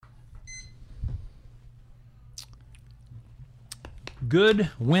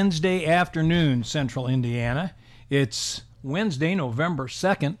Good Wednesday afternoon, Central Indiana. It's Wednesday, November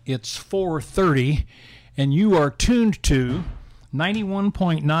 2nd. It's 4:30, and you are tuned to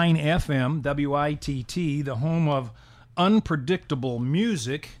 91.9 FM, WITT, the home of unpredictable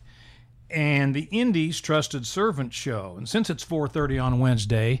music, and the Indy's Trusted Servant Show. And since it's 4:30 on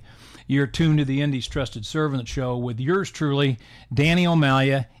Wednesday, you're tuned to the Indy's Trusted Servant Show with yours truly, Danny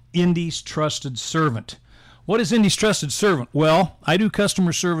O'Malia, Indy's Trusted Servant. What is Indy's Trusted Servant? Well, I do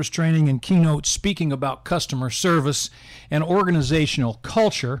customer service training and keynote speaking about customer service and organizational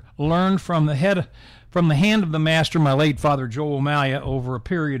culture, learned from the hand of the master, my late father, Joe O'Malia, over a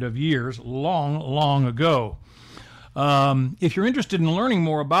period of years, long ago. If you're interested in learning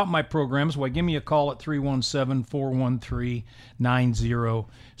more about my programs, why, give me a call at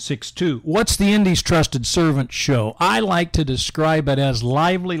 317-413-9062. What's the Indy's Trusted Servant Show? I like to describe it as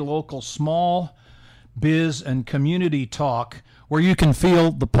lively, local, small biz and community talk where you can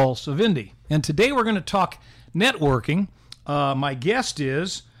feel the pulse of Indy. And today we're going to talk networking. My guest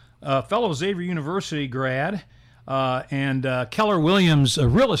is a fellow Xavier University grad and Keller Williams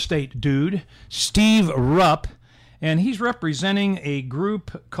real estate dude, Steve Rupp, and he's representing a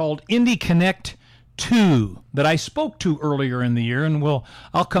group called Indy Connect 2 that I spoke to earlier in the year, and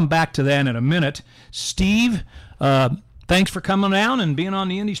I'll come back to that in a minute. Steve, thanks for coming down and being on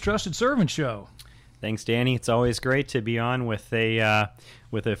the Indy's Trusted Servant Show. Thanks, Danny. It's always great to be on with a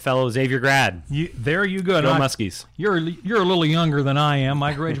fellow Xavier grad. There you go. Go Muskies. You're a little younger than I am.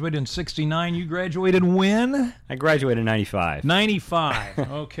 I graduated in '69. You graduated when? I graduated in '95.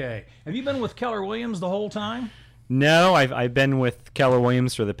 '95. Okay. Have you been with Keller Williams the whole time? No, I've been with Keller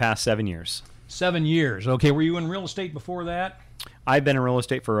Williams for the past 7 years. 7 years. Okay. Were you in real estate before that? I've been in real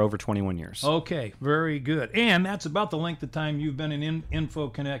estate for over 21 years. Okay, very good. And that's about the length of time you've been in Info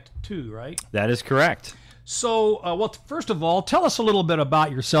Connect 2, right? That is correct. So, well, first of all, tell us a little bit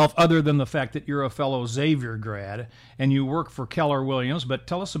about yourself, other than the fact that you're a fellow Xavier grad and you work for Keller Williams. But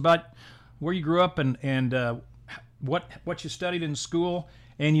tell us about where you grew up and what you studied in school.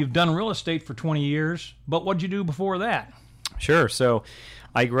 And you've done real estate for 20 years. But what did you do before that? Sure. So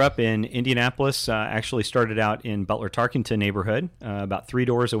I grew up in Indianapolis, actually started out in Butler-Tarkington neighborhood, about 3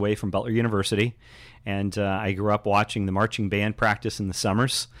 doors away from Butler University. And I grew up watching the marching band practice in the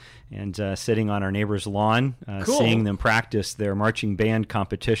summers and sitting on our neighbor's lawn, cool. Seeing them practice their marching band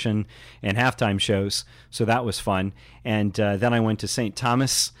competition and halftime shows. So that was fun. And then I went to St.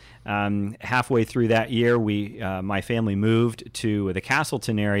 Thomas. Halfway through that year, my family moved to the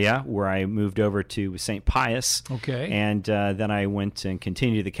Castleton area, where I moved over to St. Pius. Okay. And then I went and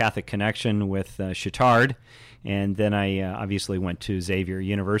continued the Catholic connection with Chittard. And then I obviously went to Xavier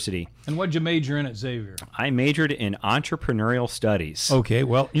University. And what did you major in at Xavier? I majored in entrepreneurial studies. Okay,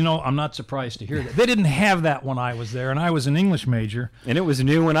 well, I'm not surprised to hear that. They didn't have that when I was there, and I was an English major. And it was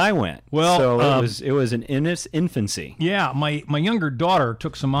new when I went. Well, so it was in its infancy. Yeah, my younger daughter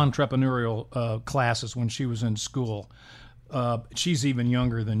took some entrepreneurial classes when she was in school. She's even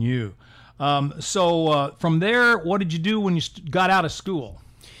younger than you. So from there, what did you do when you got out of school?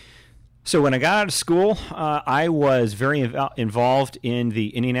 So when I got out of school, I was very involved in the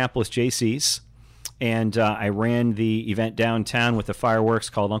Indianapolis JCs, and I ran the event downtown with the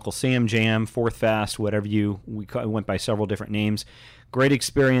fireworks called Uncle Sam Jam, Fourth Fast, whatever we went by several different names. Great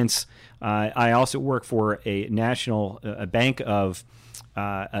experience. I also worked for a bank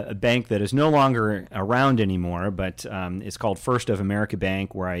that is no longer around anymore, but it's called First of America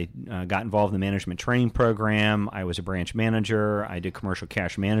Bank, where I got involved in the management training program. I was a branch manager. I did commercial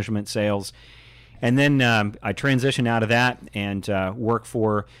cash management sales. And then I transitioned out of that and worked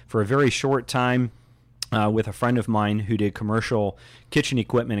for a very short time with a friend of mine who did commercial kitchen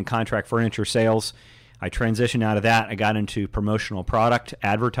equipment and contract furniture sales. I transitioned out of that. I got into promotional product,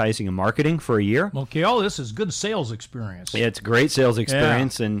 advertising, and marketing for a year. Okay, all this is good sales experience. It's great sales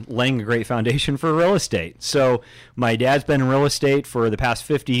experience and laying a great foundation for real estate. So my dad's been in real estate for the past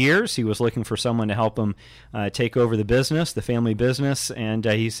 50 years. He was looking for someone to help him take over the business, the family business, and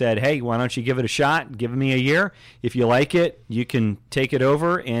he said, hey, why don't you give it a shot? Give me a year. If you like it, you can take it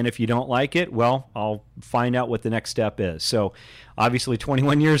over, and if you don't like it, well, I'll find out what the next step is. So obviously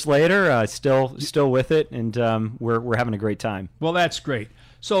 21 years later, still with it, and we're having a great time. Well, that's great.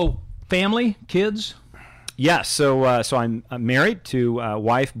 So family, kids? Yes. So I'm married to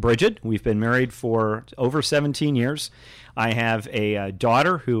wife Bridget. We've been married for over 17 years. I have a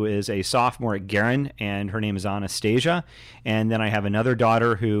daughter who is a sophomore at Guerin, and her name is Anastasia. And then I have another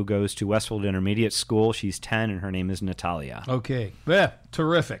daughter who goes to Westfield Intermediate School. She's 10, and her name is Natalia. Okay, yeah,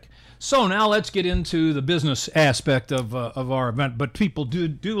 terrific. So now let's get into the business aspect of our event. But people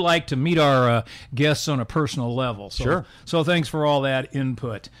do like to meet our guests on a personal level. So, Sure. So thanks for all that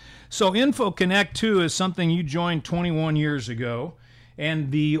input. So InfoConnect 2 is something you joined 21 years ago,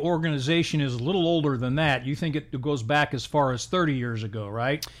 and the organization is a little older than that. You think it goes back as far as 30 years ago,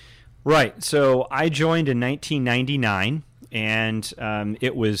 right? Right. So I joined in 1999. And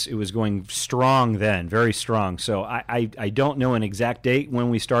it was going strong then, very strong. So I don't know an exact date when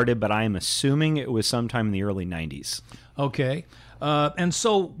we started, but I am assuming it was sometime in the early 90s. Okay. And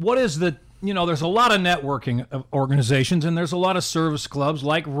so what is there's a lot of networking organizations, and there's a lot of service clubs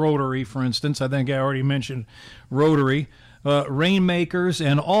like Rotary, for instance. I think I already mentioned Rotary, Rainmakers,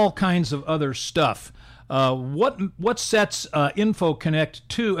 and all kinds of other stuff. What sets InfoConnect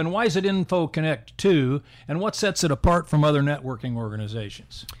 2, and why is it InfoConnect 2, and what sets it apart from other networking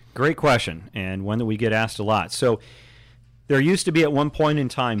organizations? Great question, and one that we get asked a lot. So there used to be at one point in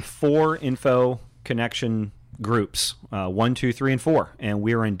time 4 info connection groups, 1, 2, 3, and 4, and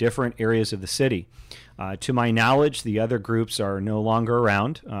we are in different areas of the city. To my knowledge, the other groups are no longer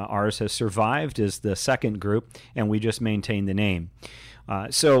around. Ours has survived as the second group, and we just maintain the name.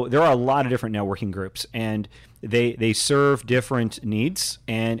 So there are a lot of different networking groups, and they serve different needs,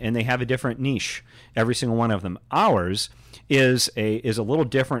 and they have a different niche, every single one of them. Ours is a little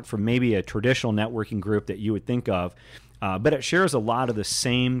different from maybe a traditional networking group that you would think of, but it shares a lot of the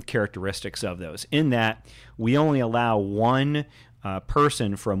same characteristics of those, in that we only allow one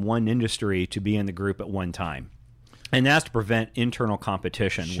person from one industry to be in the group at one time. And that's to prevent internal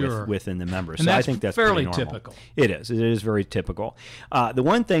competition within the members. And so that's I think that's fairly pretty normal. typical. It is. It is very typical. The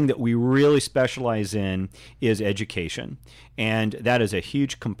one thing that we really specialize in is education. And that is a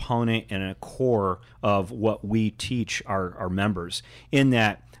huge component and a core of what we teach our members, in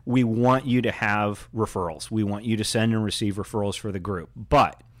that we want you to have referrals. We want you to send and receive referrals for the group.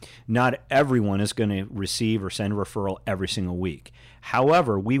 But not everyone is going to receive or send a referral every single week.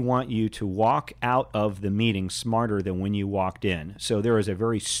 However, we want you to walk out of the meeting smarter than when you walked in. So there is a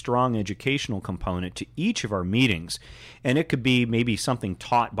very strong educational component to each of our meetings. And it could be maybe something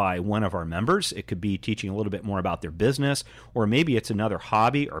taught by one of our members. It could be teaching a little bit more about their business, or maybe it's another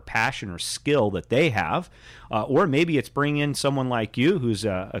hobby or passion or skill that they have. Or maybe it's bringing in someone like you who's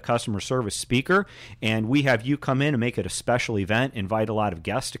a customer service speaker, and we have you come in and make it a special event, invite a lot of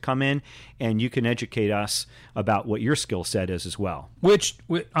guests to come in, and you can educate us about what your skill set is as well. Which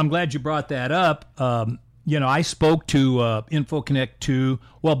I'm glad you brought that up. I spoke to InfoConnect 2,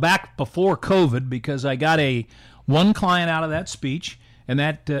 back before COVID, because I got one client out of that speech, and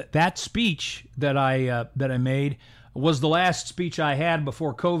that speech that I made was the last speech I had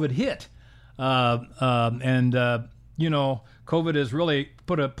before COVID hit. COVID has really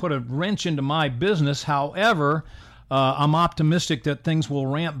put a wrench into my business. However, I'm optimistic that things will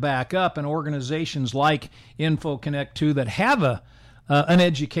ramp back up, and organizations like InfoConnect 2 that have an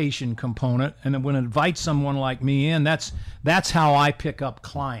education component and would invite someone like me in, that's how I pick up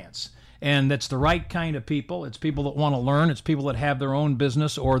clients. And that's the right kind of people. It's people that want to learn. It's people that have their own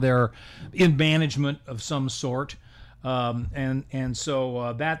business or they're in management of some sort.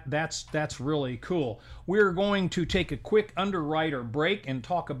 So that's really cool. We're going to take a quick underwriter break and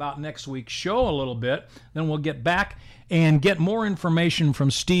talk about next week's show a little bit. Then we'll get back and get more information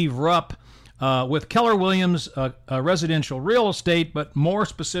from Steve Rupp with Keller Williams Residential Real Estate, but more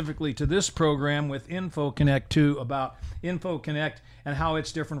specifically to this program with InfoConnect 2 about InfoConnect and how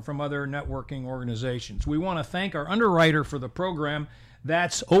it's different from other networking organizations. We want to thank our underwriter for the program.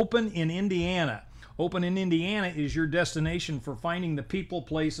 That's Open in Indiana. Open in Indiana is your destination for finding the people,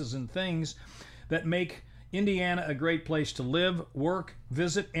 places, and things that make Indiana a great place to live, work,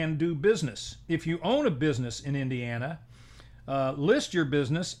 visit, and do business. If you own a business in Indiana, list your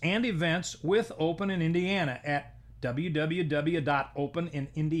business and events with Open in Indiana at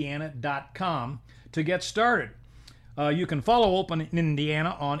www.openindiana.com to get started. You can follow Open in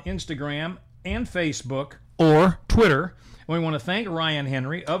Indiana on Instagram and Facebook or Twitter. And we want to thank Ryan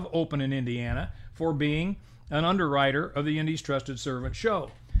Henry of Open in Indiana for being an underwriter of the Indy's Trusted Servant Show.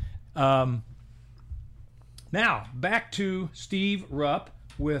 Now, back to Steve Rupp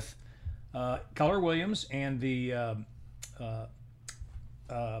with Keller Williams and the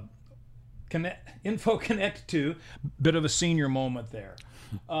InfoConnect 2. Bit of a senior moment there.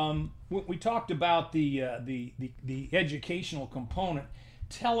 We talked about the educational component.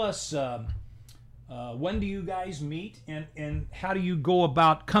 Tell us, when do you guys meet, and how do you go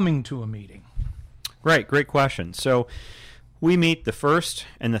about coming to a meeting? Right, great question. So We meet the first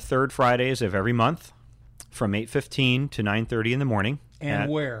and the third Fridays of every month from 8:15 to 9:30 in the morning. And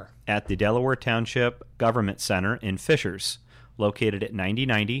where? At the Delaware Township Government Center in Fishers, located at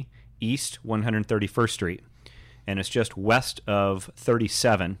 9090 East 131st Street. And it's just west of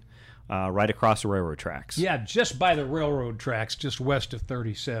 37, right across the railroad tracks. Yeah, just by the railroad tracks, just west of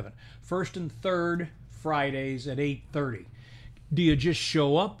 37. First and third Fridays at 8:30. Do you just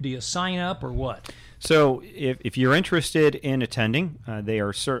show up? Do you sign up, or what? So if you're interested in attending,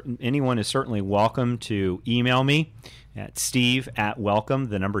 anyone is certainly welcome to email me at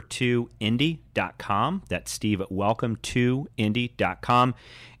steve@welcome2indy.com. That's steve@welcome2indy.com.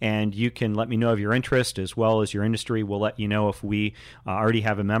 And you can let me know of your interest as well as your industry. We'll let you know if we already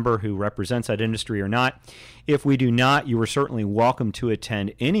have a member who represents that industry or not. If we do not, you are certainly welcome to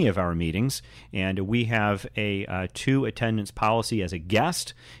attend any of our meetings. And we have a 2 attendance policy as a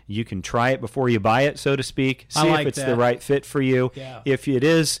guest. You can try it before you buy it, so to speak. See if it's the right fit for you. Yeah. If it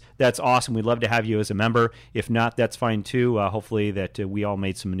is, that's awesome. We'd love to have you as a member. If not, that's fine too. Hopefully that we all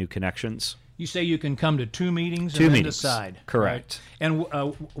made some new connections. You say you can come to 2 meetings and then decide. Correct. Right? And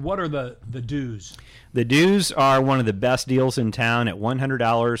what are the dues? The dues are one of the best deals in town at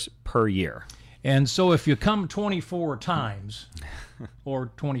 $100 per year. And so if you come 24 times or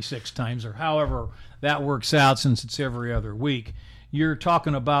 26 times or however that works out, since it's every other week, you're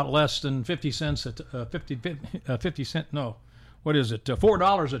talking about less than 50 cents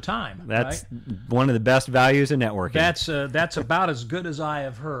 $4 a time. That's right? one of the best values in networking. That's about as good as I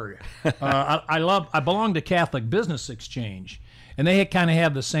have heard. I belong to Catholic Business Exchange, and they kind of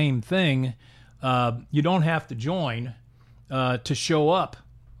have the same thing. You don't have to join to show up,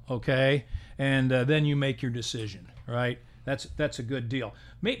 okay? And then you make your decision, right? That's a good deal.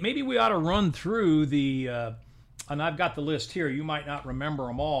 Maybe we ought to run through the, and I've got the list here. You might not remember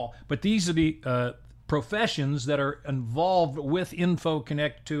them all, but these are the professions that are involved with Info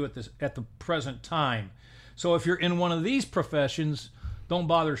Connect 2 at the present time. So if you're in one of these professions, don't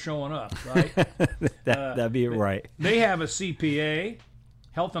bother showing up, right? That'd be right. They have a CPA,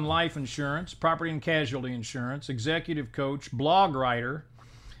 health and life insurance, property and casualty insurance, executive coach, blog writer,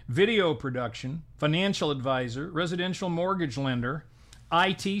 video production, financial advisor, residential mortgage lender,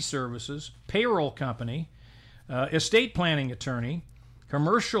 IT services, payroll company, estate planning attorney,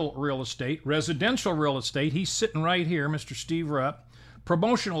 commercial real estate, residential real estate. He's sitting right here, Mr. Steve Rupp.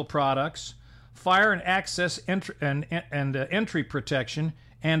 Promotional products, fire and access entry protection,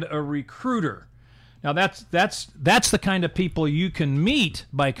 and a recruiter. Now that's the kind of people you can meet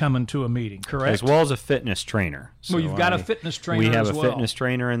by coming to a meeting, correct? As well as a fitness trainer. So you've got a fitness trainer as well. We have a fitness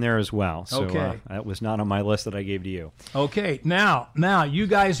trainer in there as well. So okay. That was not on my list that I gave to you. Okay. Now you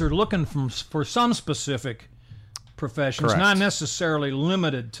guys are looking for some specific professions, correct. Not necessarily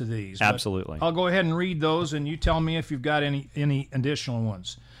limited to these. Absolutely. I'll go ahead and read those, and you tell me if you've got any additional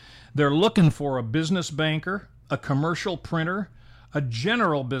ones. They're looking for a business banker, a commercial printer, a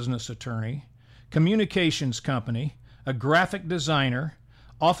general business attorney, communications company, a graphic designer,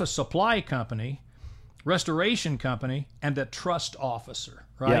 office supply company, restoration company, and a trust officer,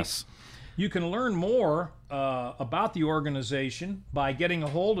 right? Yes. You can learn more about the organization by getting a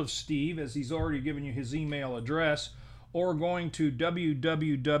hold of Steve, as he's already given you his email address, or going to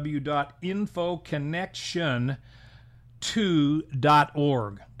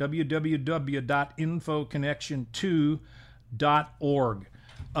www.infoconnection2.org. www.infoconnection2.org.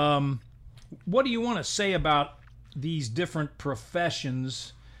 What do you want to say about these different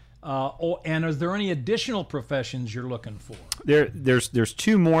professions? And are there any additional professions you're looking for? There's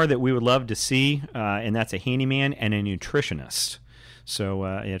 2 more that we would love to see, and that's a handyman and a nutritionist. So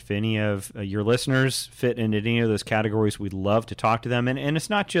if any of your listeners fit into any of those categories, we'd love to talk to them. And it's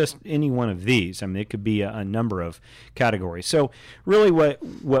not just any one of these. I mean, it could be a number of categories. So really what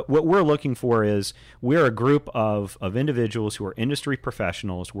we're looking for is we're a group of individuals who are industry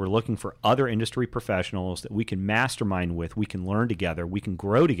professionals. We're looking for other industry professionals that we can mastermind with, we can learn together, we can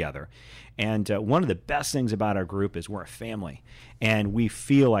grow together. And one of the best things about our group is we're a family, and we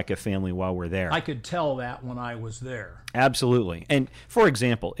feel like a family while we're there. I could tell that when I was there. Absolutely. And for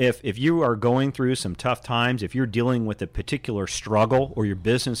example, if you are going through some tough times, if you're dealing with a particular struggle or your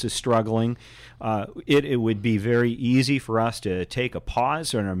business is struggling, it would be very easy for us to take a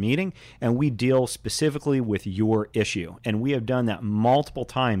pause in our meeting and we deal specifically with your issue. And we have done that multiple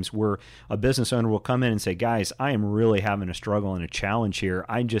times where a business owner will come in and say, guys, I am really having a struggle and a challenge here.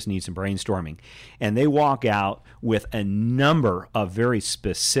 I just need some brainstorming. And they walk out with a number of very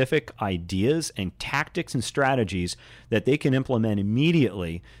specific ideas and tactics and strategies that they can implement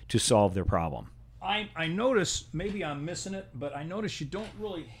immediately to solve their problem. I notice, maybe I'm missing it, but I notice you don't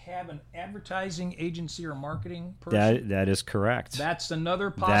really have an advertising agency or marketing person. That is correct. That's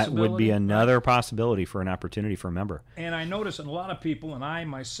another possibility. That would be another possibility for an opportunity for a member. And I notice a lot of people, and I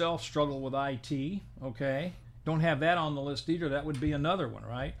myself struggle with IT, okay? Don't have that on the list either. That would be another one,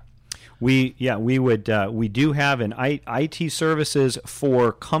 right? We do have an IT services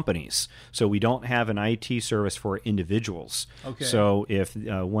for companies, so we don't have an IT service for individuals. Okay. So if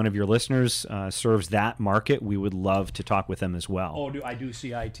one of your listeners serves that market, we would love to talk with them as well. Oh, I do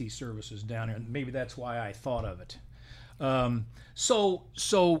see IT services down here. Maybe that's why I thought of it. So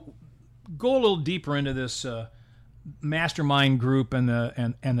go a little deeper into this mastermind group and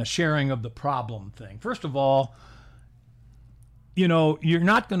the sharing of the problem thing. First of all, you're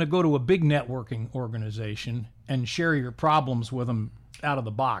not going to go to a big networking organization and share your problems with them out of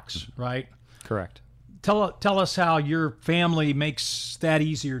the box, right? Correct. Tell us how your family makes that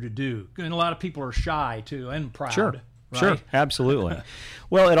easier to do. And a lot of people are shy, too, and proud. Sure. Right? Sure, absolutely.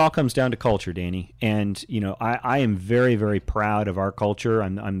 Well, it all comes down to culture, Danny. And, I am very, very proud of our culture.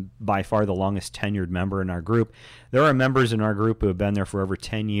 I'm by far the longest tenured member in our group. There are members in our group who have been there for over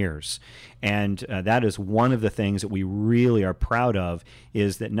 10 years. And that is one of the things that we really are proud of,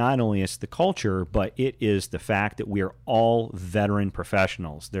 is that not only is the culture, but it is the fact that we are all veteran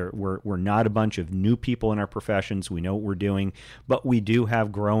professionals. We're not a bunch of new people in our professions. We know what we're doing, but we do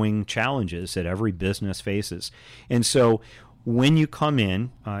have growing challenges that every business faces. And so when you come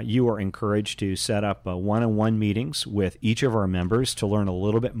in, you are encouraged to set up one-on-one meetings with each of our members to learn a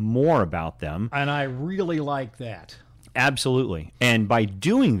little bit more about them. And I really like that. Absolutely. And by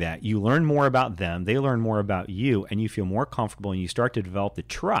doing that, you learn more about them, they learn more about you, and you feel more comfortable, and you start to develop the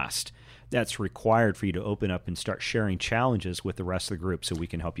trust that's required for you to open up and start sharing challenges with the rest of the group so we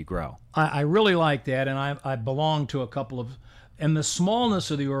can help you grow. I really like that, and I belong to a couple of, and the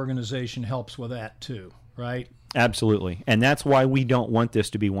smallness of the organization helps with that too, right? Absolutely. And that's why we don't want this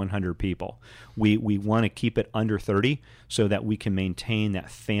to be 100 people. We want to keep it under 30 so that we can maintain that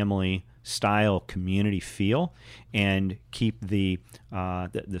family style community feel and keep the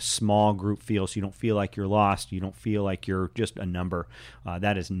small group feel, so you don't feel like you're lost, you don't feel like you're just a number.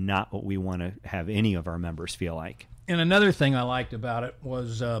 That is not what we want to have any of our members feel like. And another thing I liked about it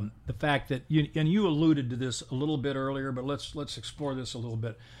was the fact that you alluded to this a little bit earlier, but let's explore this a little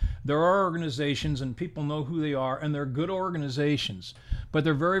bit. There are organizations, and people know who they are, and they're good organizations, but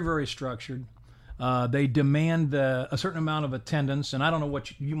they're very, very structured. They demand a certain amount of attendance, and I don't know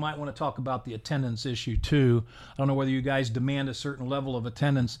what you might want to talk about the attendance issue too. I don't know whether you guys demand a certain level of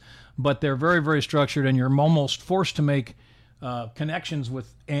attendance, but they're very, very structured, and you're almost forced to make connections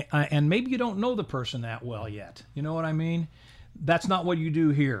with, and maybe you don't know the person that well yet. You know what I mean? That's not what you do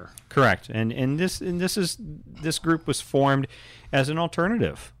here. Correct. And this group was formed as an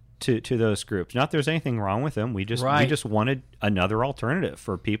alternative to those groups. Not that there's anything wrong with them. We just wanted another alternative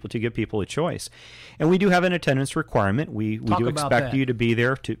for people, to give people a choice. And we do have an attendance requirement. We do expect you to be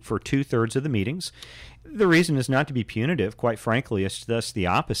there for 2/3 of the meetings. The reason is not to be punitive. Quite frankly, it's just the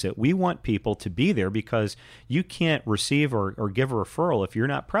opposite. We want people to be there because you can't receive or give a referral if you're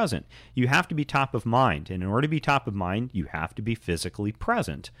not present. You have to be top of mind. And in order to be top of mind, you have to be physically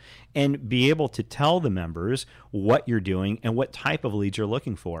present and be able to tell the members what you're doing and what type of leads you're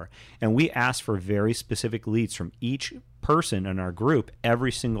looking for. And we ask for very specific leads from each person in our group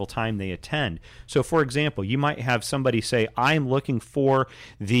every single time they attend. So, for example, you might have somebody say, I'm looking for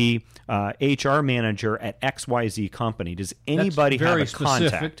the HR manager at XYZ company. Does anybody have a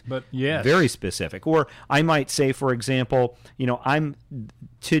contact? But yes. Very specific. Or I might say, for example, I am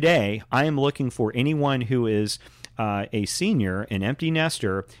looking for anyone who is a senior, an empty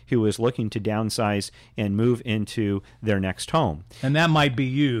nester, who is looking to downsize and move into their next home. And that might be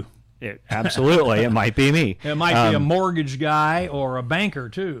you. Absolutely. It might be me. It might be a mortgage guy or a banker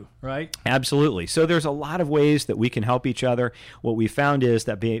too, right? Absolutely. So there's a lot of ways that we can help each other. What we found is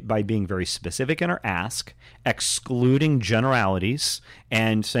that by being very specific in our ask, excluding generalities,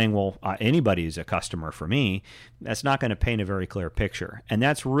 and saying, well, anybody is a customer for me, that's not going to paint a very clear picture. And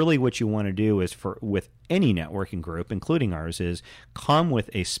that's really what you want to do is with any networking group, including ours, is come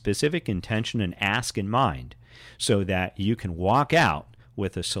with a specific intention and ask in mind so that you can walk out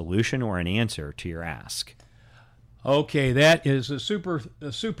with a solution or an answer to your ask. Okay, that is a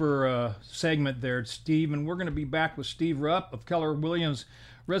super segment there, Steve, and we're going to be back with Steve Rupp of Keller Williams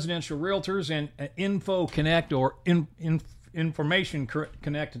Residential Realtors and Info Connect or Information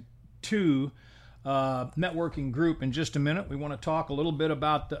Connect 2 networking group in just a minute. We want to talk a little bit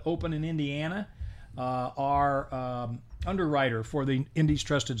about the Open in Indiana, our underwriter for the Indy's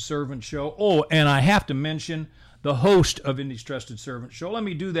Trusted Servant Show. Oh, and I have to mention the host of Indy's Trusted Servant Show. Let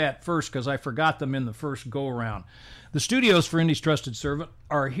me do that first because I forgot them in the first go-around. The studios for Indy's Trusted Servant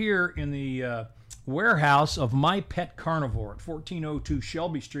are here in the warehouse of My Pet Carnivore at 1402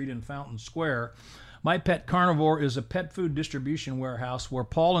 Shelby Street in Fountain Square. My Pet Carnivore is a pet food distribution warehouse where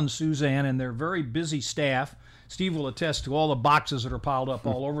Paul and Suzanne and their very busy staff, Steve will attest to all the boxes that are piled up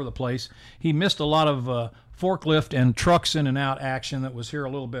all over the place. He missed a lot of forklift and trucks in and out action that was here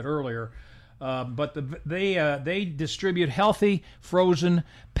a little bit earlier. But they distribute healthy, frozen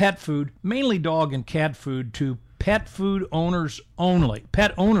pet food, mainly dog and cat food, to pet owners only,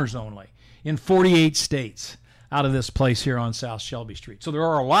 in 48 states out of this place here on South Shelby Street. So there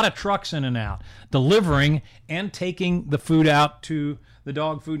are a lot of trucks in and out, delivering and taking the food out to the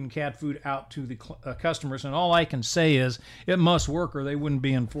dog food and cat food out to the customers. And all I can say is it must work or they wouldn't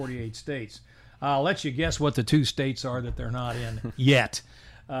be in 48 states. I'll let you guess what the 2 states are that they're not in yet.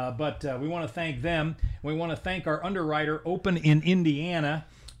 But we want to thank them. We want to thank our underwriter, Open in Indiana.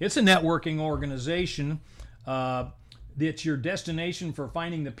 It's a networking organization. It's your destination for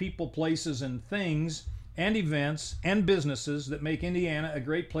finding the people, places, and things and events and businesses that make Indiana a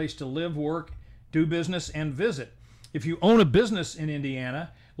great place to live, work, do business, and visit. If you own a business in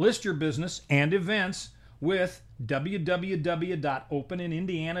Indiana, list your business and events with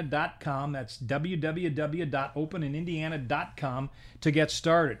www.openinindiana.com. That's www.openinindiana.com to get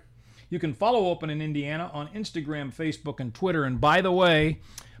started. You can follow Open in Indiana on Instagram, Facebook, and Twitter. And by the way,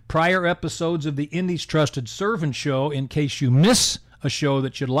 prior episodes of the Indy's Trusted Servant Show, in case you miss a show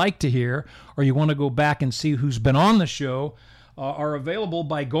that you'd like to hear or you want to go back and see who's been on the show, are available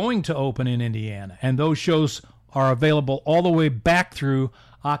by going to Open in Indiana. And those shows are available all the way back through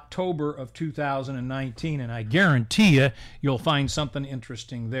October of 2019, and I guarantee you'll find something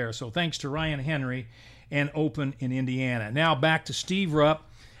interesting there. So thanks to Ryan Henry and Open in Indiana. Now back to Steve Rupp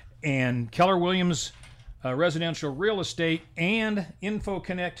and Keller Williams Residential Real Estate and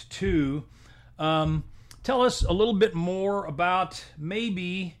InfoConnect 2. Tell us a little bit more about,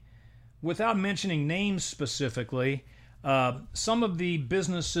 maybe without mentioning names specifically, some of the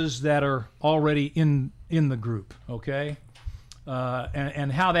businesses that are already in the group, okay?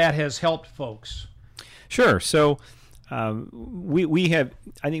 And how that has helped folks. Sure. So we have,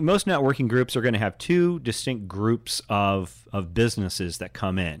 I think most networking groups are going to have 2 distinct groups of businesses that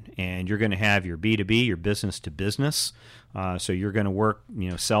come in. And you're going to have your B2B, your business to business. So you're going to work,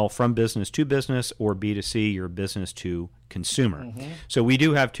 sell from business to business, or B2C, your business to consumer. Mm-hmm. So we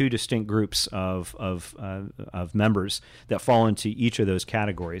do have 2 distinct groups of members that fall into each of those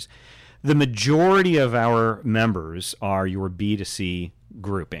categories. The majority of our members are your B2C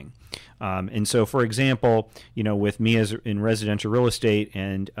grouping. And so, for example, with me as in residential real estate,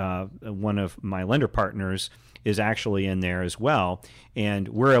 and one of my lender partners is actually in there as well, and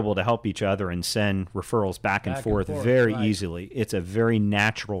we're able to help each other and send referrals back and forth very easily. It's a very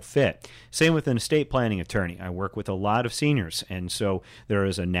natural fit. Same with an estate planning attorney. I work with a lot of seniors, and so there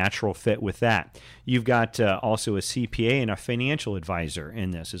is a natural fit with that. You've got also a CPA and a financial advisor in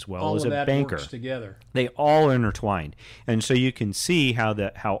this, as well as a banker. All of that works together. They all are intertwined, and so you can see how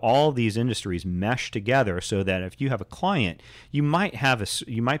all these industries mesh together, so that if you have a client, you might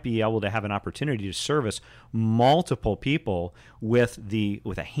be able to have an opportunity to service multiple people with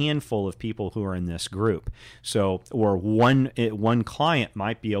a handful of people who are in this group. So, or one client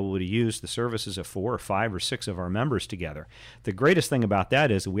might be able to use the services of 4 or 5 or 6 of our members together. The greatest thing about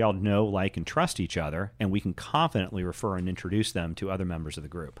that is that we all know, like, and trust each other, and we can confidently refer and introduce them to other members of the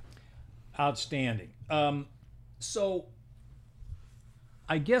group. Outstanding. So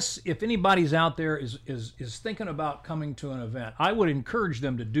I guess if anybody's out there is thinking about coming to an event, I would encourage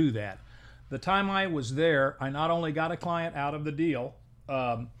them to do that. The time I was there, I not only got a client out of the deal,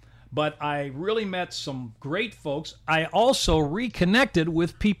 but I really met some great folks. I also reconnected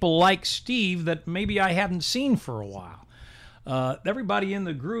with people like Steve that maybe I hadn't seen for a while. Everybody in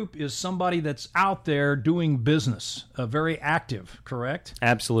the group is somebody that's out there doing business, very active, correct?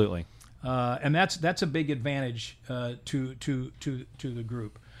 Absolutely. And that's a big advantage to the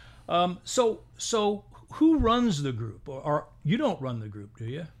group. So who runs the group? Or you don't run the group, do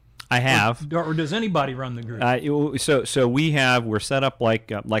you? I have. Or does anybody run the group? So we're set up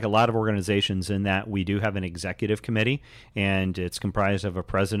like a lot of organizations, in that we do have an executive committee, and it's comprised of a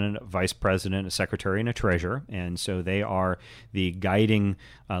president, a vice president, a secretary, and a treasurer. And so they are the guiding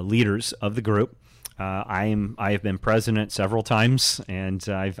leaders of the group. I have been president several times, and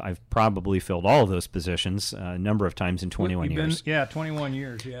I've probably filled all of those positions a number of times in 21 years. 21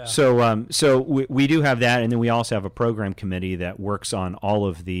 years, yeah. So we do have that, and then we also have a program committee that works on all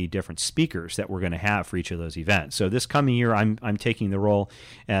of the different speakers that we're going to have for each of those events. So this coming year, I'm taking the role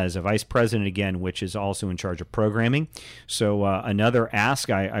as a vice president again, which is also in charge of programming. So another ask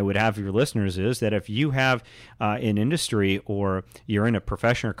I would have of your listeners is that if you have an industry or you're in a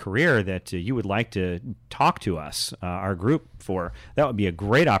profession or career that you would like to talk to us, our group, for, that would be a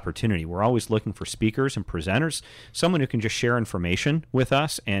great opportunity. We're always looking for speakers and presenters, someone who can just share information with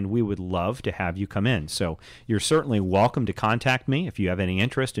us, and we would love to have you come in. So you're certainly welcome to contact me if you have any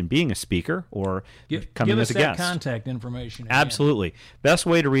interest in being a speaker or coming as a guest. Give us that contact information again. Absolutely. Best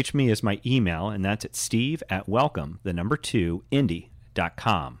way to reach me is my email, and that's at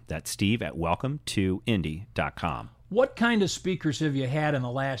steve@welcome2indy.com. That's steve@welcome2indy.com. What kind of speakers have you had in the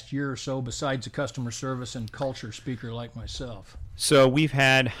last year or so besides a customer service and culture speaker like myself? So we've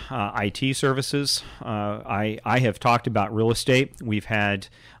had IT services. I have talked about real estate. We've had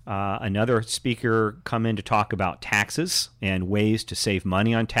another speaker come in to talk about taxes and ways to save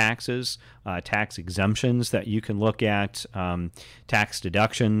money on taxes, tax exemptions that you can look at, tax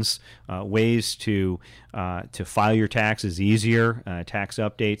deductions, ways to file your taxes easier, tax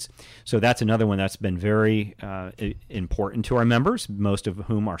updates. So that's another one that's been very important to our members, most of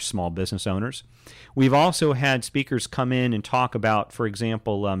whom are small business owners. We've also had speakers come in and talk about, for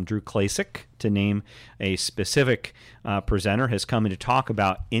example, Drew Klasik, to name a specific presenter, has come in to talk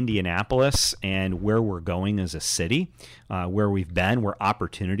about Indianapolis and where we're going as a city, where we've been, where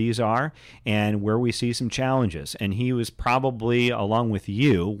opportunities are, and where we see some challenges. And he was probably, along with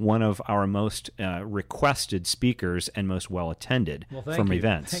you, one of our most requested speakers and most well-attended from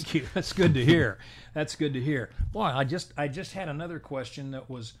events. Thank you. That's good to hear. That's good to hear. Boy, I just had another question that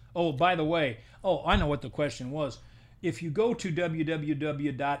was, by the way, I know what the question was. If you go to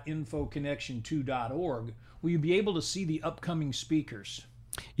www.infoconnection2.org, will you be able to see the upcoming speakers?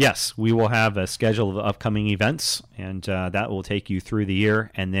 Yes, we will have a schedule of upcoming events, and that will take you through the year,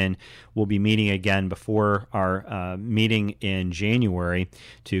 and then we'll be meeting again before our meeting in January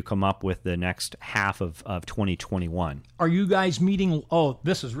to come up with the next half of 2021. Are you guys meeting?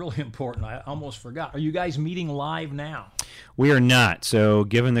 This is really important. I almost forgot. Are you guys meeting live now? We are not. So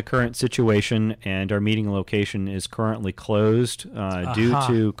given the current situation, and our meeting location is currently closed due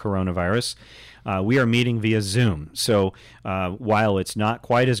to coronavirus, we are meeting via Zoom. So while it's not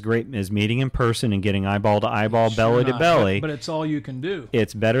quite as great as meeting in person and getting eyeball to eyeball, belly to belly, but it's all you can do.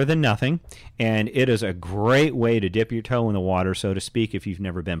 It's better than nothing, and it is a great way to dip your toe in the water, so to speak, if you've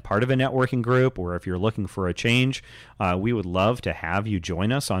never been part of a networking group or if you're looking for a change. We would love to have you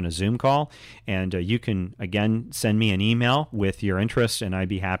join us on a Zoom call, and you can, again, send me an email with your interest, and I'd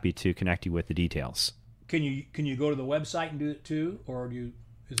be happy to connect you with the details. Can you go to the website and do it too, or is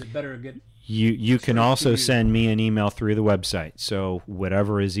it better to get... You can also send me an email through the website. So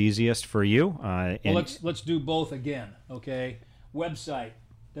whatever is easiest for you. Let's do both again, okay? Website,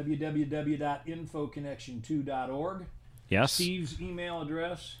 www.infoconnection2.org. Yes. Steve's email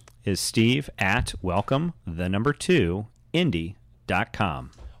address is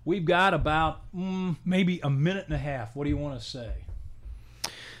steve@welcome2indy.com. We've got about maybe a minute and a half. What do you want to say?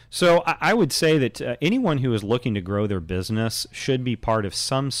 So I would say that anyone who is looking to grow their business should be part of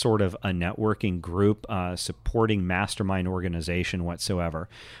some sort of a networking group, supporting mastermind organization whatsoever.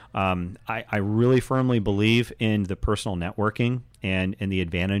 I really firmly believe in the personal networking and the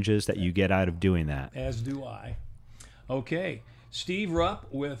advantages that you get out of doing that. As do I. Okay. Steve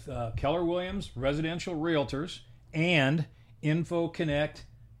Rupp with Keller Williams Residential Realtors and InfoConnect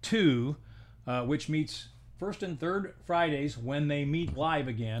 2, which meets first and third Fridays when they meet live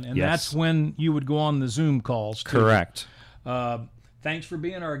again, and that's when you would go on the Zoom calls too. Correct. Thanks for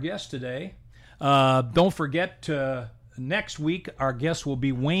being our guest today. Don't forget, next week our guest will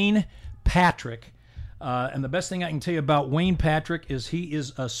be Wayne Patrick. And the best thing I can tell you about Wayne Patrick is he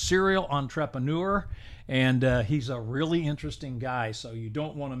is a serial entrepreneur, and he's a really interesting guy, so you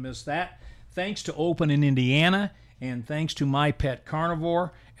don't want to miss that. Thanks to Open in Indiana, and thanks to My Pet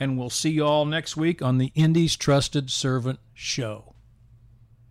Carnivore, and we'll see you all next week on the Indy's Trusted Servant Show.